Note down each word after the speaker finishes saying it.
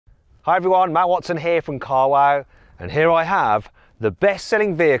Hi everyone, Matt Watson here from Carwow, and here I have the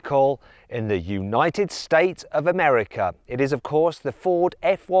best-selling vehicle in the United States of America. It is of course the Ford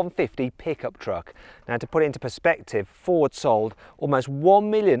F-150 pickup truck. Now to put it into perspective, Ford sold almost 1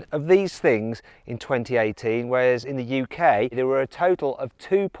 million of these things in 2018, whereas in the UK there were a total of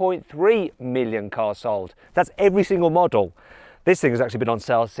 2.3 million cars sold. That's every single model. This thing has actually been on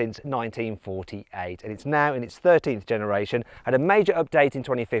sale since 1948 and it's now in its 13th generation, had a major update in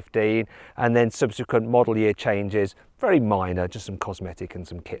 2015 and then subsequent model year changes, very minor, just some cosmetic and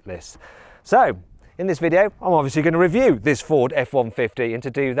some kit lists. So in this video I'm obviously going to review this Ford F-150, and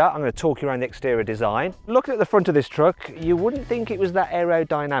to do that I'm going to talk you around the exterior design. Looking at the front of this truck, you wouldn't think it was that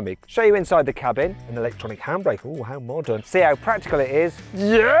aerodynamic. Show you inside the cabin, an electronic handbrake, oh how modern. See how practical it is,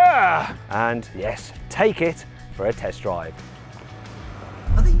 yeah! And yes, take it for a test drive.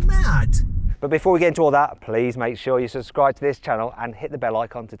 Are they mad? But before we get into all that, please make sure you subscribe to this channel and hit the bell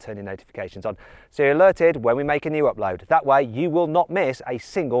icon to turn your notifications on so you're alerted when we make a new upload. That way you will not miss a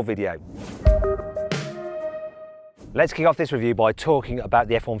single video. Let's kick off this review by talking about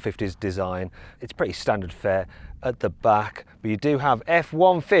the F-150's design. It's pretty standard fare at the back, but you do have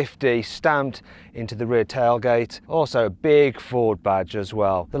F-150 stamped into the rear tailgate. Also a big Ford badge as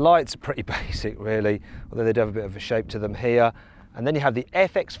well. The lights are pretty basic really, although they do have a bit of a shape to them here. And then you have the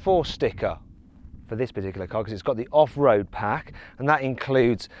FX4 sticker for this particular car because it's got the off-road pack, and that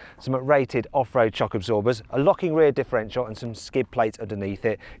includes some rated off-road shock absorbers, a locking rear differential and some skid plates underneath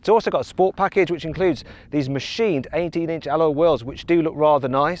it. It's also got a sport package which includes these machined 18-inch alloy wheels which do look rather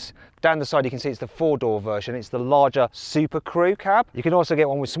nice. Down the side you can see it's the 4-door version, it's the larger SuperCrew cab. You can also get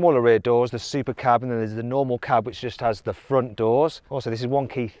one with smaller rear doors, the Super Cab, and then there's the normal cab which just has the front doors. Also, this is one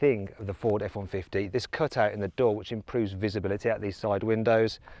key thing of the Ford F-150, this cutout in the door which improves visibility out these side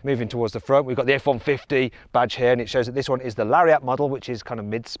windows. Moving towards the front, we've got the F-150 badge here, and it shows that this one is the Lariat model, which is kind of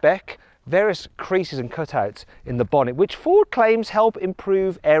mid-spec. Various creases and cutouts in the bonnet, which Ford claims help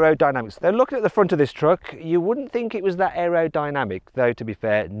improve aerodynamics. Though looking at the front of this truck, you wouldn't think it was that aerodynamic, though to be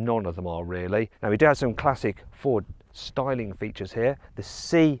fair, none of them are really. Now we do have some classic Ford styling features here. The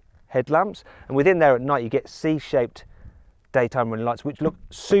C headlamps, and within there at night you get C-shaped daytime running lights, which look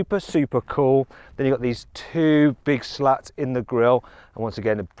super cool. Then you've got these two big slats in the grille, and once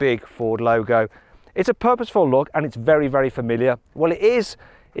again a big Ford logo. It's a purposeful look and it's very familiar. Well, it is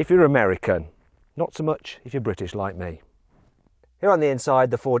if you're American, not so much if you're British like me. Here on the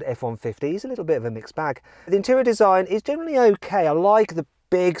inside, the Ford F-150 is a little bit of a mixed bag. The interior design is generally okay. I like the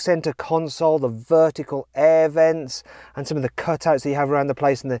big centre console, the vertical air vents, and some of the cutouts that you have around the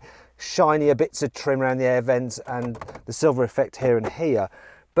place, and the shinier bits of trim around the air vents, and the silver effect here and here.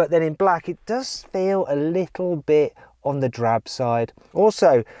 But then in black, it does feel a little bit on the drab side.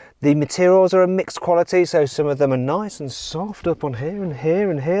 Also, the materials are a mixed quality, so some of them are nice and soft up on here and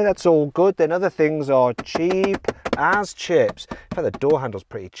here and here. That's all good. Then other things are cheap as chips. In fact, the door handle's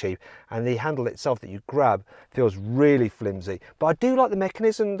pretty cheap, and the handle itself that you grab feels really flimsy. But I do like the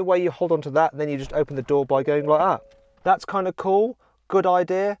mechanism, the way you hold onto that, and then you just open the door by going like that. That's kind of cool. Good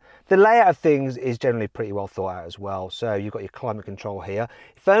idea. The layout of things is generally pretty well thought out as well. So you've got your climate control here.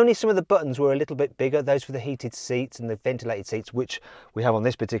 If only some of the buttons were a little bit bigger, those for the heated seats and the ventilated seats, which we have on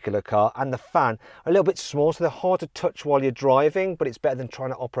this particular car, and the fan are a little bit small, so they're hard to touch while you're driving, but it's better than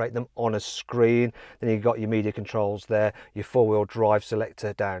trying to operate them on a screen. Then you've got your media controls there, your four-wheel drive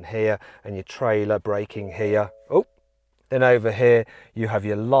selector down here, and your trailer braking here. Oh. Then over here you have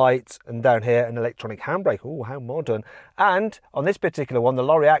your lights, and down here an electronic handbrake. Oh, how modern. And on this particular one, the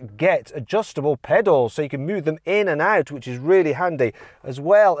Lariat gets adjustable pedals, so you can move them in and out, which is really handy, as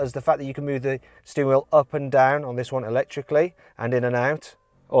well as the fact that you can move the steering wheel up and down on this one electrically and in and out.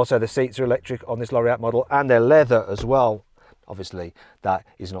 Also, the seats are electric on this Lariat model, and they're leather as well. Obviously, that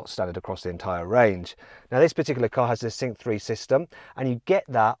is not standard across the entire range. Now, this particular car has the Sync 3 system, and you get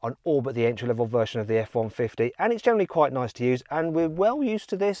that on all but the entry-level version of the F-150, and it's generally quite nice to use, and we're well used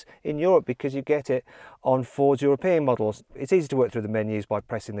to this in Europe because you get it on Ford's European models. It's easy to work through the menus by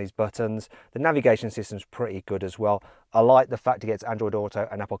pressing these buttons. The navigation system's pretty good as well. I like the fact it gets Android Auto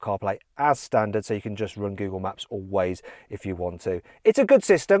and Apple CarPlay as standard, so you can just run Google Maps or Waze if you want to. It's a good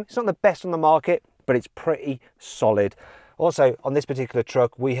system. It's not the best on the market, but it's pretty solid. Also, on this particular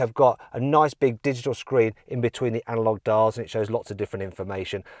truck, we have got a nice big digital screen in between the analog dials, and it shows lots of different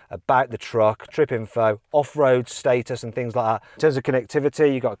information about the truck, trip info, off-road status and things like that. In terms of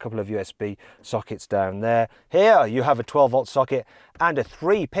connectivity, you've got a couple of USB sockets down there. Here you have a 12-volt socket and a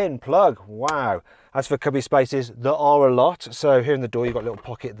 3-pin plug. Wow. As for cubby spaces, there are a lot. So here in the door, you've got a little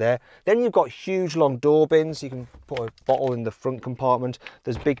pocket there. Then you've got huge long door bins. You can put a bottle in the front compartment.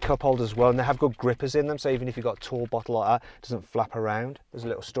 There's big cup holders as well, and they have good grippers in them. So even if you've got a tall bottle like that, it doesn't flap around. There's a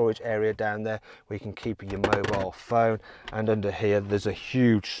little storage area down there where you can keep your mobile phone. And under here, there's a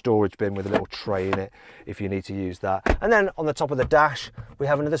huge storage bin with a little tray in it if you need to use that. And then on the top of the dash, we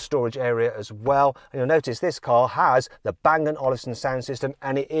have another storage area as well. And you'll notice this car has the Bang & Olufsen sound system,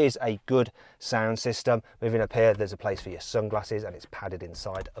 and it is a good sound system. Moving up here, there's a place for your sunglasses, and it's padded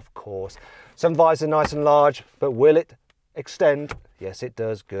inside, of course. Some visors are nice and large, but will it extend? Yes, it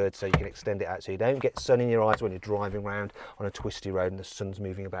does. Good. So you can extend it out so you don't get sun in your eyes when you're driving around on a twisty road and the sun's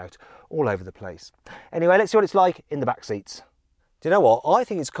moving about all over the place. Anyway, let's see what it's like in the back seats. Do you know what? I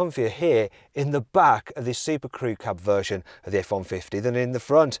think it's comfier here in the back of this SuperCrew cab version of the F-150 than in the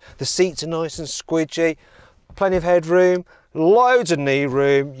front. The seats are nice and squidgy, plenty of headroom, loads of knee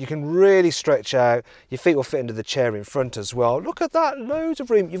room. You can really stretch out. Your feet will fit into the chair in front as well. Look at that, loads of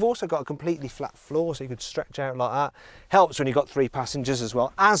room. You've also got a completely flat floor, so you could stretch out like that. Helps when you've got 3 passengers as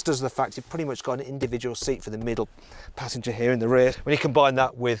well, as does the fact you've pretty much got an individual seat for the middle passenger here in the rear. When you combine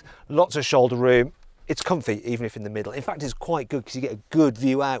that with lots of shoulder room, it's comfy, even if in the middle. In fact, it's quite good because you get a good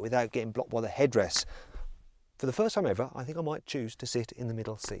view out without getting blocked by the headrest. For the first time ever, I think I might choose to sit in the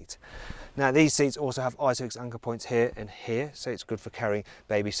middle seat. Now, these seats also have ISOFIX anchor points here and here, so it's good for carrying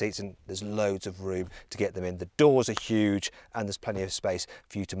baby seats, and there's loads of room to get them in. The doors are huge, and there's plenty of space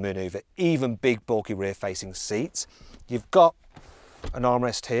for you to manoeuvre even big, bulky rear-facing seats. You've got an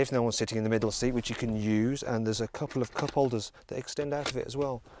armrest here if no one's sitting in the middle seat, which you can use, and there's a couple of cup holders that extend out of it as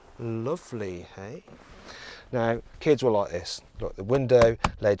well. Lovely, hey? Now, kids will like this. Look, the window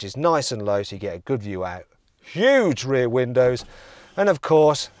ledge is nice and low, so you get a good view out. Huge rear windows, and of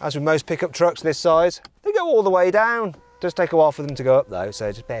course, as with most pickup trucks this size, they go all the way down. It does take a while for them to go up though,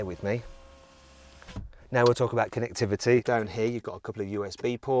 so just bear with me. Now we'll talk about connectivity. Down here you've got a couple of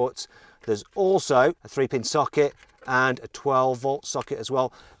USB ports. There's also a 3-pin socket and a 12-volt socket as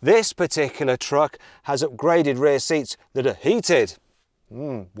well. This particular truck has upgraded rear seats that are heated.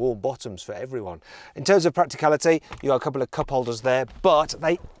 Warm bottoms for everyone. In terms of practicality, you've got a couple of cup holders there, but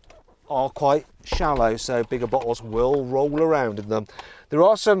they are quite shallow, so bigger bottles will roll around in them. There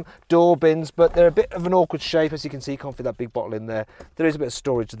are some door bins, but they're a bit of an awkward shape. As you can see, you can't fit that big bottle in there. There is a bit of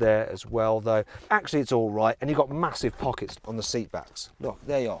storage there as well, though. Actually, it's all right, and you've got massive pockets on the seat backs. Look,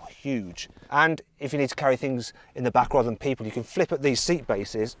 they are huge. And if you need to carry things in the back rather than people, you can flip at these seat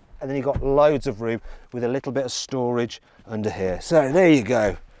bases, and then you've got loads of room with a little bit of storage under here. So there you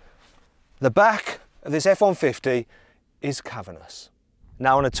go. The back of this F-150 is cavernous.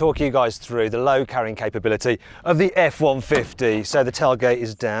 Now I want to talk you guys through the low carrying capability of the F-150. So the tailgate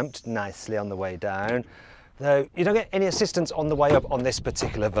is damped nicely on the way down, though you don't get any assistance on the way up on this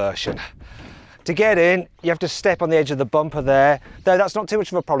particular version. To get in, you have to step on the edge of the bumper there, though that's not too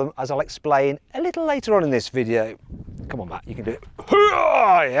much of a problem, as I'll explain a little later on in this video. Come on, Matt, you can do it.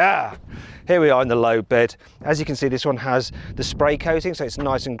 Yeah! Here we are in the load bed. As you can see, this one has the spray coating, so it's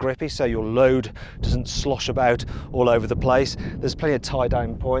nice and grippy, so your load doesn't slosh about all over the place. There's plenty of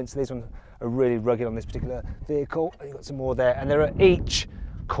tie-down points. These ones are really rugged on this particular vehicle. You've got some more there, and they're at each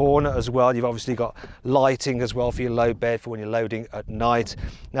corner as well. You've obviously got lighting as well for your load bed for when you're loading at night.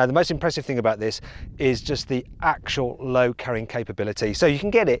 Now, the most impressive thing about this is just the actual load carrying capability. So you can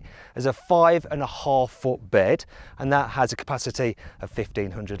get it as a 5.5 foot bed, and that has a capacity of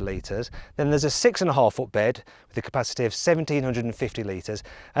 1,500 litres. Then there's a 6.5 foot bed with a capacity of 1,750 litres.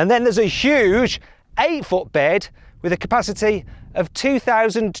 And then there's a huge 8 foot bed with a capacity of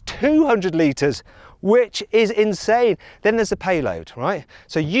 2,200 litres, which is insane. Then there's the payload, right?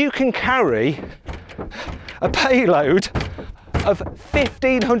 So you can carry a payload of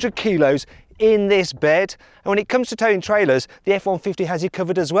 1,500 kilos in this bed. And when it comes to towing trailers, the F-150 has you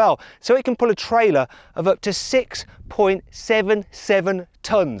covered as well. So it can pull a trailer of up to 6.77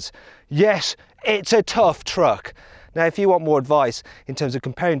 tons. Yes, it's a tough truck. Now, if you want more advice in terms of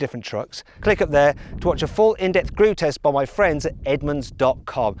comparing different trucks, click up there to watch a full in-depth Crew test by my friends at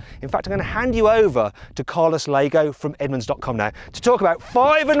Edmunds.com. In fact, I'm going to hand you over to Carlos Lego from Edmunds.com now to talk about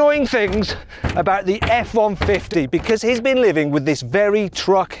 5 annoying things about the F-150, because he's been living with this very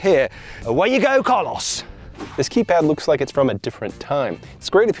truck here. Away you go, Carlos. This keypad looks like it's from a different time. It's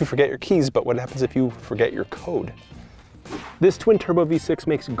great if you forget your keys, but what happens if you forget your code? This twin-turbo V6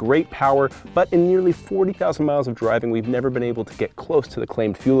 makes great power, but in nearly 40,000 miles of driving, we've never been able to get close to the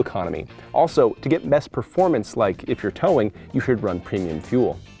claimed fuel economy. Also, to get best performance, like if you're towing, you should run premium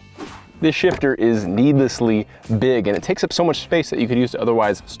fuel. This shifter is needlessly big, and it takes up so much space that you could use to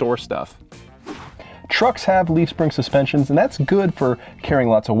otherwise store stuff. Trucks have leaf spring suspensions, and that's good for carrying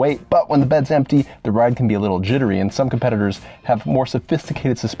lots of weight, but when the bed's empty, the ride can be a little jittery, and some competitors have more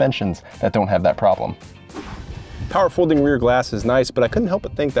sophisticated suspensions that don't have that problem. Power folding rear glass is nice, but I couldn't help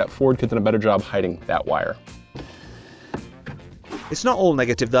but think that Ford could have done a better job hiding that wire. It's not all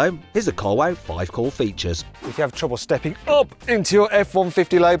negative though. Here's the carwow 5 cool features. If you have trouble stepping up into your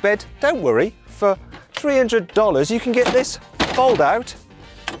F-150 low bed, don't worry. For $300 you can get this fold out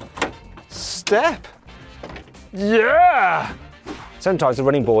step. Yeah! Sometimes the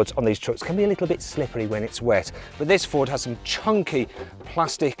running boards on these trucks can be a little bit slippery when it's wet, but this Ford has some chunky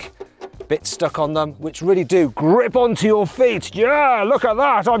plastic bits stuck on them which really do grip onto your feet. Yeah, look at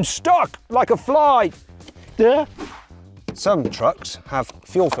that, I'm stuck like a fly. Yeah. Some trucks have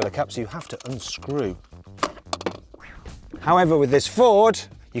fuel filler caps you have to unscrew. However, with this Ford,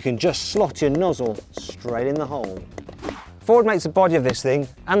 you can just slot your nozzle straight in the hole. Ford makes the body of this thing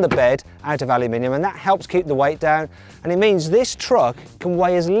and the bed out of aluminium, and that helps keep the weight down, and it means this truck can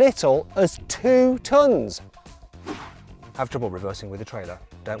weigh as little as 2 tons. Have trouble reversing with the trailer?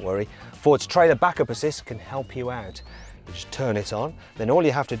 Don't worry. Ford's trailer backup assist can help you out. You just turn it on, then all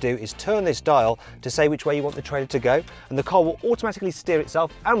you have to do is turn this dial to say which way you want the trailer to go, and the car will automatically steer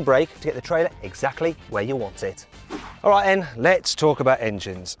itself and brake to get the trailer exactly where you want it. All right then, let's talk about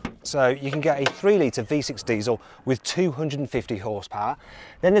engines. So you can get a 3-litre V6 diesel with 250 horsepower.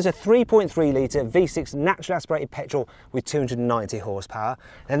 Then there's a 3.3-litre V6 naturally aspirated petrol with 290 horsepower.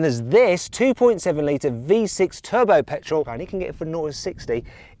 Then there's this 2.7-litre V6 turbo petrol, and it can get it from 0 to 60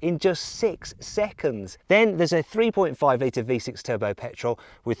 in just 6 seconds. Then there's a 3.5-litre V6 turbo petrol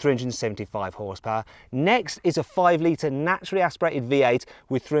with 375 horsepower. Next is a 5-litre naturally aspirated V8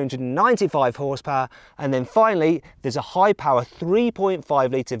 with 395 horsepower. And then finally, there's a high-power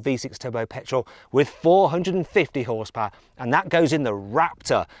 3.5-litre V6 turbo petrol with 450 horsepower, and that goes in the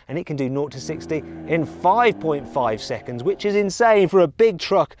Raptor, and it can do 0 to 60 in 5.5 seconds, which is insane for a big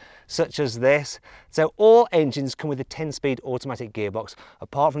truck such as this. So all engines come with a 10-speed automatic gearbox,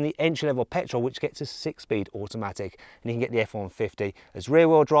 apart from the entry-level petrol, which gets a 6-speed automatic, and you can get the F-150 as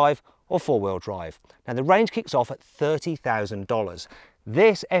rear-wheel drive or 4-wheel drive. Now the range kicks off at $30,000.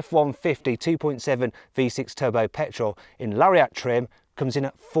 This F-150 2.7 V6 turbo petrol in Lariat trim comes in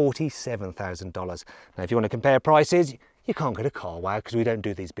at $47,000. Now if you want to compare prices, you can't go to carwow because we don't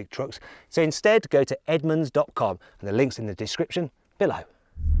do these big trucks. So instead go to edmunds.com, and the link's in the description below.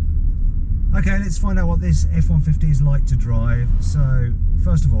 Okay, let's find out what this F-150 is like to drive. So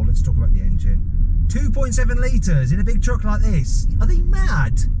first of all, let's talk about the engine. 2.7 litres in a big truck like this. Are they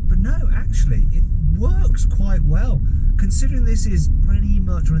mad? But no, actually, it works quite well. Considering this is pretty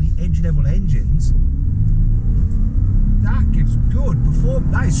much one of the entry-level engines, that gives good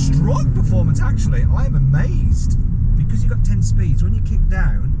performance. That is strong performance, actually. I am amazed. Because you've got 10 speeds, when you kick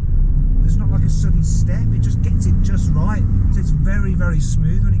down, there's not like a sudden step, it just gets it just right. So it's very, very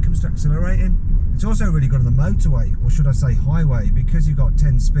smooth when it comes to accelerating. It's also really good on the motorway, or should I say highway, because you've got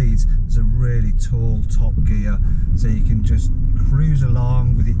 10 speeds, there's a really tall top gear, so you can just cruise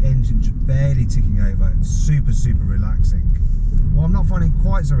along with the engine just barely ticking over. It's super, super relaxing. What I'm not finding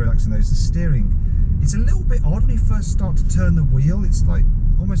quite so relaxing though is the steering. It's a little bit odd when you first start to turn the wheel. It's like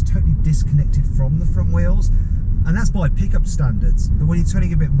almost totally disconnected from the front wheels. And that's by pickup standards, but when you're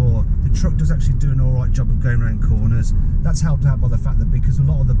turning a bit more, the truck does actually do an alright job of going around corners. That's helped out by the fact that because a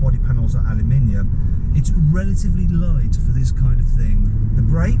lot of the body panels are aluminium, it's relatively light for this kind of thing. The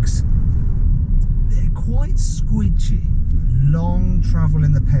brakes, they're quite squidgy. Long travel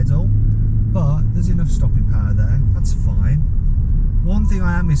in the pedal, but there's enough stopping power there, that's fine. One thing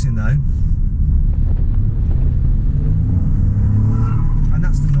I am missing though, and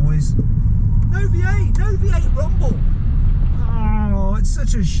that's the noise. No V8 rumble. Oh, it's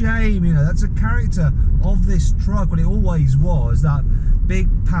such a shame, you know, that's a character of this truck, what it always was, that big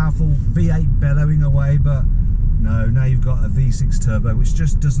powerful V8 bellowing away, but no, now you've got a V6 turbo, which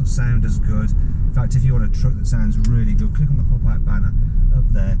just doesn't sound as good. In fact, if you want a truck that sounds really good, click on the pop-out banner up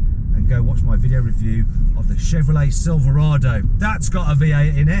there and go watch my video review of the Chevrolet Silverado. That's got a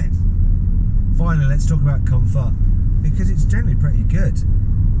V8 in it. Finally, let's talk about comfort, because it's generally pretty good.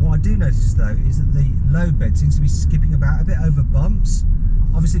 What I do notice though is that the low bed seems to be skipping about a bit over bumps.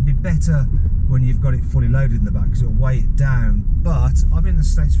 Obviously it'd be better when you've got it fully loaded in the back because it'll weigh it down, but I've been in the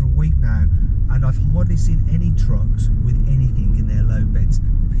States for a week now and I've hardly seen any trucks with anything in their low beds.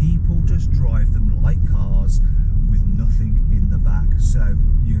 People just drive them like cars with nothing in the back, so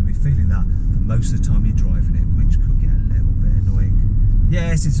you're going to be feeling that for most of the time you're driving it, which could get a little bit annoying.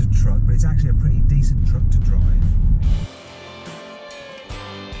 Yes, it's a truck, but it's actually a pretty decent truck to drive.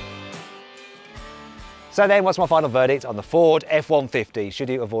 So then, what's my final verdict on the Ford F-150? Should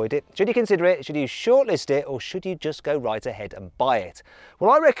you avoid it? Should you consider it? Should you shortlist it? Or should you just go right ahead and buy it?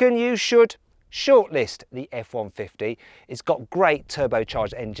 Well, I reckon you should shortlist the F-150. It's got great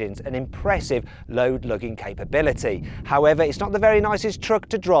turbocharged engines and impressive load lugging capability. However, it's not the very nicest truck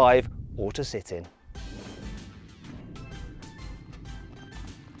to drive or to sit in.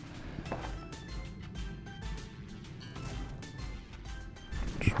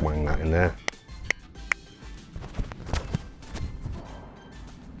 Just wang that in there.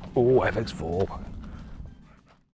 Oh, FX4.